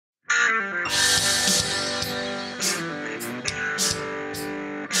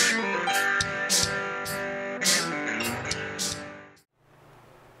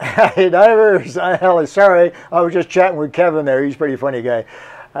Hey, divers. Sorry, I was just chatting with Kevin there. He's a pretty funny guy.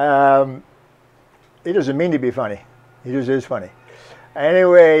 He doesn't mean to be funny. He just is funny.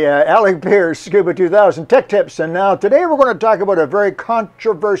 Anyway, Alec Peirce, Scuba 2000 Tech Tips. And now today we're going to talk about a very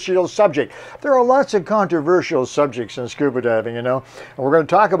controversial subject. There are lots of controversial subjects in scuba diving, you know. And we're going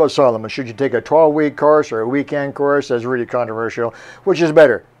to talk about some of them. Should you take a 12-week course or a weekend course? That's really controversial. Which is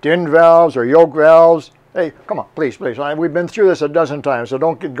better, din valves or yoke valves? Hey, come on, please. We've been through this a dozen times, so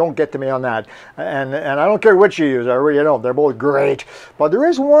don't get to me on that. And I don't care which you use. I really don't. They're both great. But there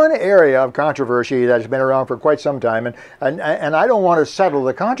is one area of controversy that has been around for quite some time, and I don't want to settle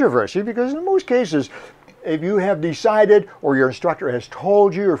the controversy because in most cases, if you have decided or your instructor has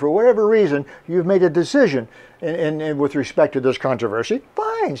told you or for whatever reason you've made a decision with respect to this controversy,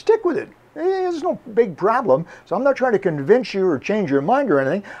 fine, stick with it. There's no big problem. So I'm not trying to convince you or change your mind or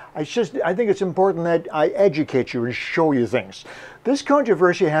anything. I think it's important that I educate you and show you things. This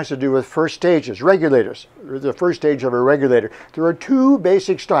controversy has to do with first stages, regulators, the first stage of a regulator. There are two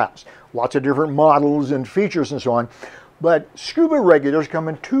basic styles, lots of different models and features and so on. But scuba regulators come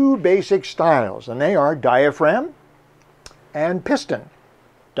in two basic styles, and they are diaphragm and piston.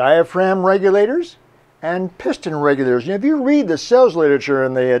 Diaphragm regulators and piston regulators. And if you read the sales literature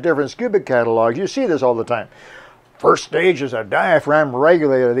in the different scuba catalogs, you see this all the time. First stage is a diaphragm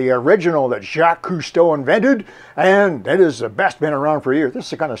regulator, the original that Jacques Cousteau invented, and it is the best, been around for years. This is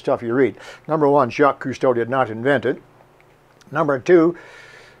the kind of stuff you read. Number one, Jacques Cousteau did not invent it. Number two,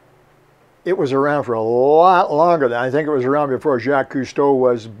 it was around for a lot longer than, I think it was around before Jacques Cousteau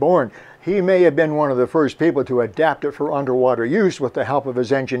was born. He may have been one of the first people to adapt it for underwater use with the help of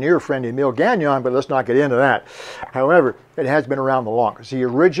his engineer friend Emile Gagnon, but let's not get into that. However, it has been around the longest. The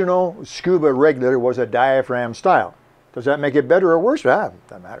original scuba regulator was a diaphragm style. Does that make it better or worse?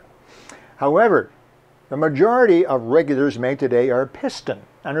 Doesn't matter. However, the majority of regulators made today are piston,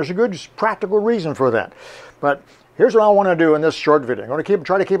 and there's a good practical reason for that. But here's what I want to do in this short video. I'm going to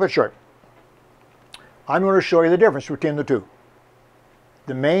try to keep it short. I'm going to show you the difference between the two.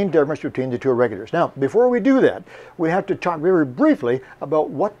 The main difference between the two regulators. Now, before we do that, we have to talk very briefly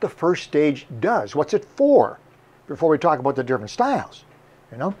about what the first stage does. What's it for? Before we talk about the different styles.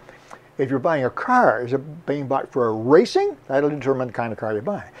 You know, if you're buying a car, is it being bought for racing? That'll determine the kind of car you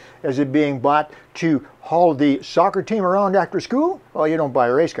buy. Is it being bought to haul the soccer team around after school? Well, you don't buy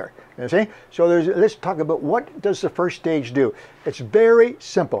a race car. You see? So let's talk about what does the first stage do. It's very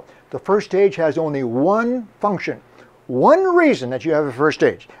simple. The first stage has only one function. One reason that you have a first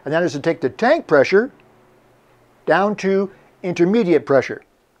stage, and that is to take the tank pressure down to intermediate pressure.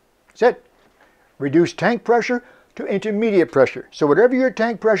 That's it. Reduce tank pressure to intermediate pressure. So whatever your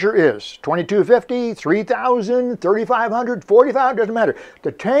tank pressure is, 2250, 3000, 3500, 4500, doesn't matter.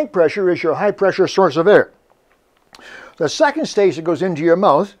 The tank pressure is your high pressure source of air. The second stage that goes into your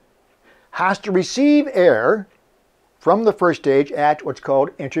mouth has to receive air from the first stage at what's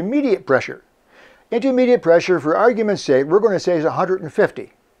called intermediate pressure. Intermediate pressure, for argument's sake, we're going to say is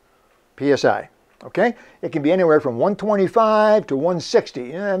 150 psi. Okay? It can be anywhere from 125 to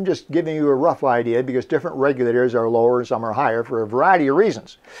 160. And I'm just giving you a rough idea because different regulators are lower and some are higher for a variety of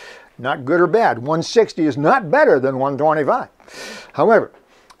reasons. Not good or bad. 160 is not better than 125. However,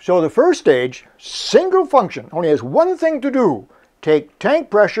 so the first stage, single function, only has one thing to do. Take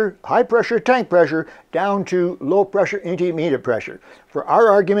tank pressure, high pressure tank pressure, down to low pressure intermediate pressure. For our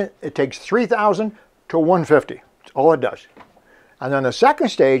argument, it takes 3000 to 150. That's all it does. And then the second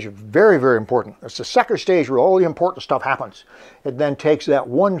stage, very, very important. It's the second stage where all the important stuff happens. It then takes that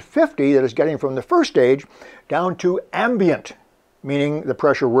 150 that it's getting from the first stage down to ambient, meaning the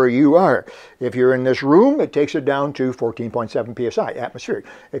pressure where you are. If you're in this room, it takes it down to 14.7 psi, atmospheric.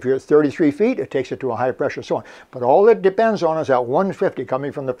 If you're at 33 feet, it takes it to a higher pressure, so on. But all it depends on is that 150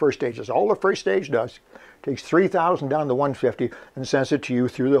 coming from the first stage. That's all the first stage does. It takes 3000 down to 150 and sends it to you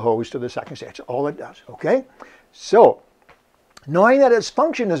through the hose to the second stage. That's all it does, okay? So, knowing that its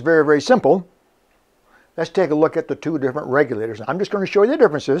function is very, very simple, let's take a look at the two different regulators. I'm just going to show you the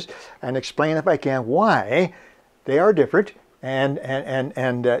differences and explain, if I can, why they are different. And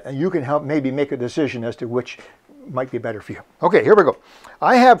you can help maybe make a decision as to which might be better for you. Okay, here we go.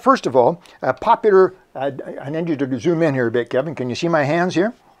 I have, first of all, a popular, I need you to zoom in here a bit, Kevin. Can you see my hands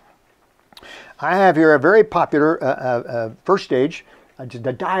here? I have here a very popular first stage,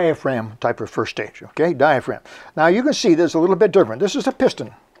 the diaphragm type of first stage, okay, diaphragm. Now you can see this a little bit different. This is a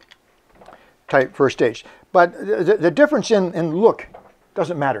piston type first stage. But the difference in look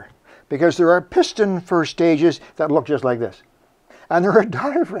doesn't matter because there are piston first stages that look just like this. And there are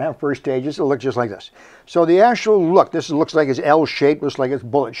diaphragm first stages that look just like this. So the actual look, this looks like it's L-shaped, looks like it's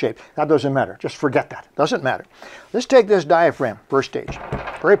bullet-shaped. That doesn't matter. Just forget that. Doesn't matter. Let's take this diaphragm first stage.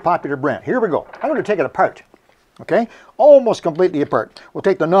 Very popular brand. Here we go. I'm going to take it apart. Okay? Almost completely apart. We'll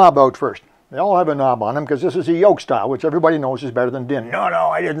take the knob out first. They all have a knob on them because this is a yoke style, which everybody knows is better than DIN. No,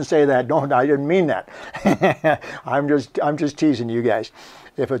 I didn't say that. Don't. I didn't mean that. I'm just teasing you guys.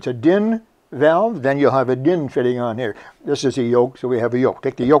 If it's a DIN valve, then you'll have a DIN fitting on here. This is a yoke, so we have a yoke.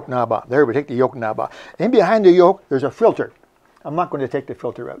 Take the yoke knob off. There, we take the yoke knob off. In behind the yoke, there's a filter. I'm not going to take the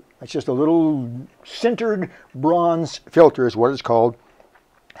filter out. It's just a little sintered bronze filter is what it's called,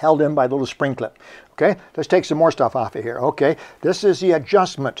 held in by a little spring clip. Okay, let's take some more stuff off of here. Okay, this is the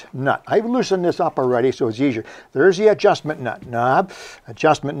adjustment nut. I've loosened this up already, so it's easier. There's the adjustment nut, knob,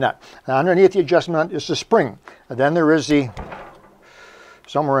 adjustment nut. Now, underneath the adjustment nut is the spring. And then there is the,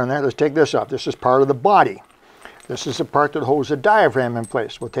 somewhere in there, let's take this off. This is part of the body. This is the part that holds the diaphragm in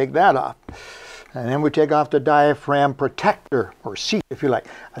place. We'll take that off. And then we take off the diaphragm protector, or seat, if you like.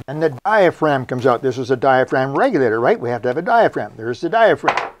 And then the diaphragm comes out. This is a diaphragm regulator, right? We have to have a diaphragm. There's the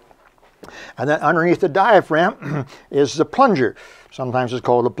diaphragm. And then underneath the diaphragm is the plunger. Sometimes it's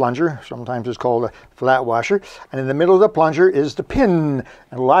called a plunger, sometimes it's called a flat washer. And in the middle of the plunger is the pin.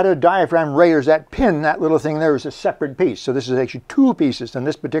 And a lot of diaphragm regulators, that pin, that little thing there is a separate piece. So this is actually two pieces. In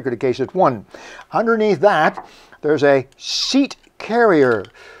this particular case, it's one. Underneath that, there's a seat carrier.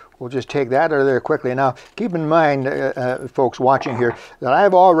 We'll just take that out of there quickly. Now, keep in mind, folks watching here, that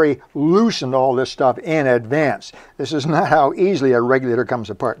I've already loosened all this stuff in advance. This is not how easily a regulator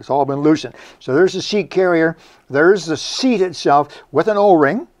comes apart. It's all been loosened. So there's the seat carrier. There's the seat itself with an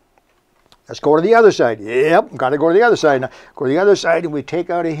O-ring. Let's go to the other side. Yep, got to go to the other side. Now, go to the other side, and we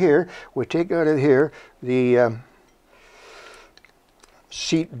take out of here the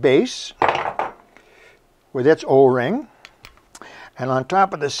seat base with its O-ring. And on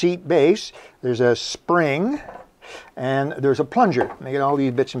top of the seat base, there's a spring and there's a plunger. Let me get all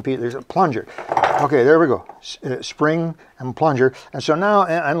these bits and pieces. There's a plunger. Okay, there we go. Spring and plunger. And so now,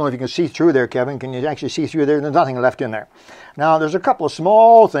 I don't know if you can see through there, Kevin. Can you actually see through there? There's nothing left in there. Now, there's a couple of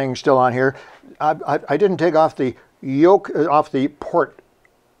small things still on here. I didn't take off the yoke, off the port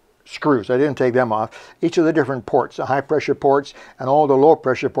screws. I didn't take them off. Each of the different ports, the high pressure ports and all the low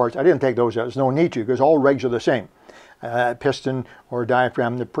pressure ports, I didn't take those out. There's no need to because all regs are the same. Piston or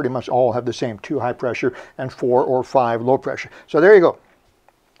diaphragm, they pretty much all have the same 2 high pressure and 4 or 5 low pressure. So there you go.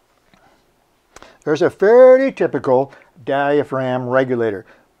 There's a fairly typical diaphragm regulator.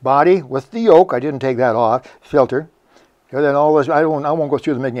 Body with the yoke, I didn't take that off, filter. And then all this, I won't go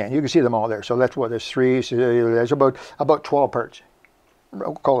through them again. You can see them all there. So that's what, there's 3, so there's about 12 parts.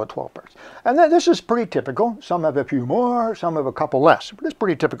 We'll call it 12 parts. And then this is pretty typical. Some have a few more, some have a couple less, but it's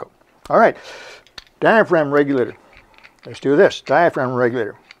pretty typical. All right, diaphragm regulator. Let's do this, diaphragm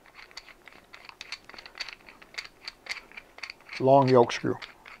regulator. Long yoke screw.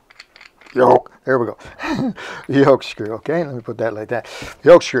 Yoke, there we go. Yoke screw, okay, let me put that like that.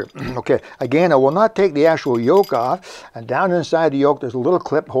 Yoke screw, okay. Again, I will not take the actual yoke off, and down inside the yoke there's a little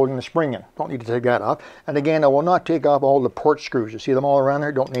clip holding the spring in. Don't need to take that off. And again, I will not take off all the port screws. You see them all around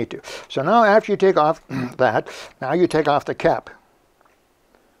there? Don't need to. So now after you take off that, now you take off the cap.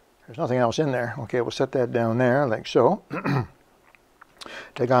 There's nothing else in there. Okay, we'll set that down there like so.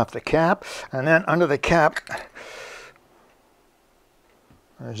 Take off the cap, and then under the cap,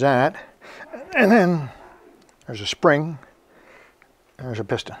 there's that. And then there's a spring, and there's a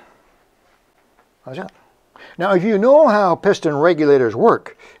piston. How's that? Now, if you know how piston regulators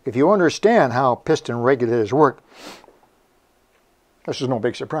work, if you understand how piston regulators work, this is no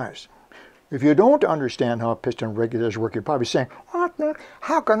big surprise. If you don't understand how piston regulators work, you're probably saying, what the,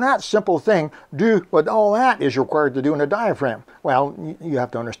 how can that simple thing do what all that is required to do in a diaphragm? Well, you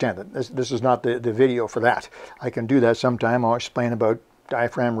have to understand that. This is not the video for that. I can do that sometime. I'll explain about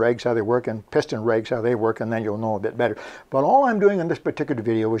diaphragm regs, how they work, and piston regs, how they work, and then you'll know a bit better. But all I'm doing in this particular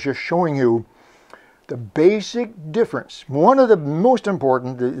video is just showing you the basic difference. One of the most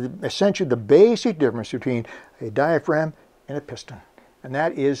important, essentially the basic difference between a diaphragm and a piston. And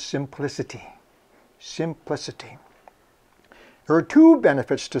that is simplicity. Simplicity. There are 2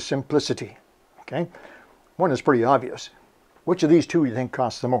 benefits to simplicity. Okay? One is pretty obvious. Which of these 2 you think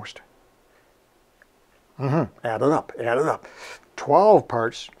costs the most? Add it up. Add it up. 12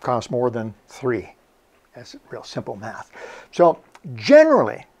 parts cost more than 3. That's real simple math. So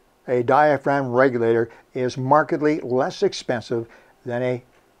generally, a diaphragm regulator is markedly less expensive than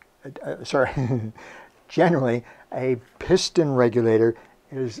generally, a piston regulator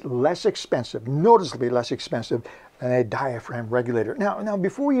is less expensive, noticeably less expensive and a diaphragm regulator. Now,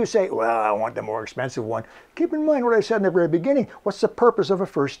 before you say, well, I want the more expensive one, keep in mind what I said in the very beginning. What's the purpose of a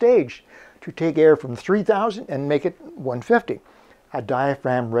first stage? To take air from 3,000 and make it 150. A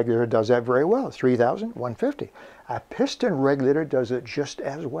diaphragm regulator does that very well, 3,000, 150. A piston regulator does it just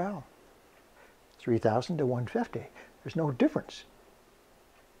as well, 3,000 to 150. There's no difference.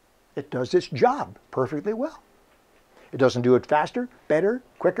 It does its job perfectly well. It doesn't do it faster, better,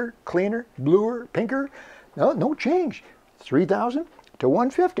 quicker, cleaner, bluer, pinker. No change. 3,000 to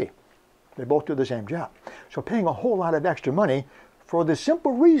 150. They both do the same job. So paying a whole lot of extra money for the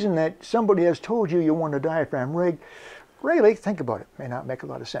simple reason that somebody has told you you want a diaphragm rig, really, think about it, may not make a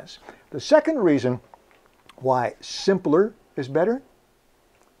lot of sense. The second reason why simpler is better,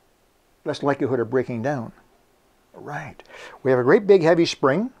 less likelihood of breaking down. Right. We have a great big heavy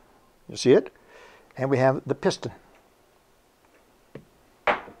spring, you see it, and we have the piston.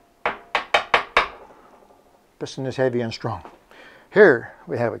 Piston is heavy and strong. Here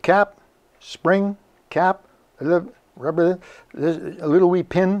we have a cap, spring, cap, a little rubber, a little wee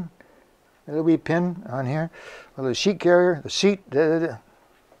pin on here, a little sheet carrier, the seat.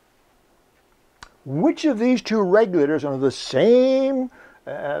 Which of these two regulators under the same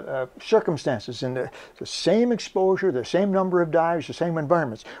circumstances, in the same exposure, the same number of dives, the same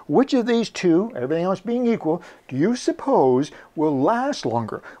environments, which of these two, everything else being equal, do you suppose will last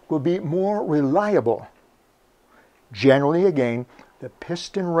longer, will be more reliable? Generally, again, the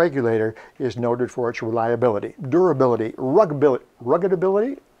piston regulator is noted for its reliability, durability,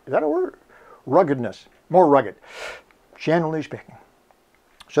 ruggedability, is that a word? Ruggedness, more rugged, generally speaking.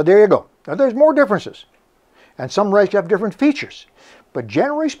 So there you go. Now there's more differences, and some rigs have different features, but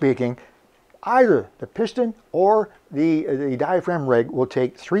generally speaking, either the piston or the diaphragm rig will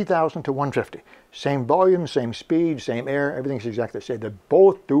take 3,000 to 150. Same volume, same speed, same air, everything's exactly the same. They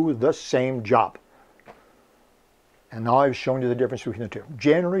both do the same job. And now I've shown you the difference between the two.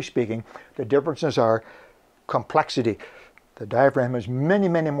 Generally speaking, the differences are complexity. The diaphragm has many,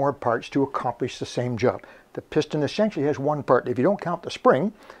 many more parts to accomplish the same job. The piston essentially has one part. If you don't count the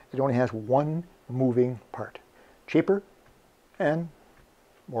spring, it only has one moving part. Cheaper and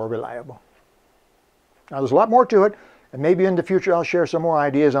more reliable. Now there's a lot more to it, and maybe in the future I'll share some more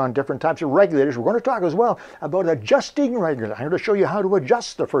ideas on different types of regulators. We're going to talk as well about adjusting regulators. I'm going to show you how to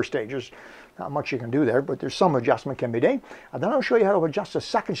adjust the first stages. Not much you can do there, but there's some adjustment can be done. And then I'll show you how to adjust the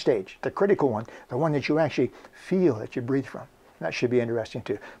second stage, the critical one, the one that you actually feel that you breathe from. That should be interesting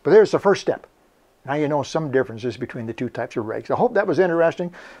too. But there's the first step. Now you know some differences between the two types of rigs. I hope that was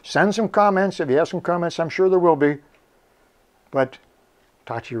interesting. Send some comments. If you have some comments, I'm sure there will be. But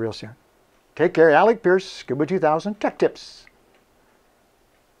talk to you real soon. Take care. Alec Peirce, Scuba 2000 Tech Tips.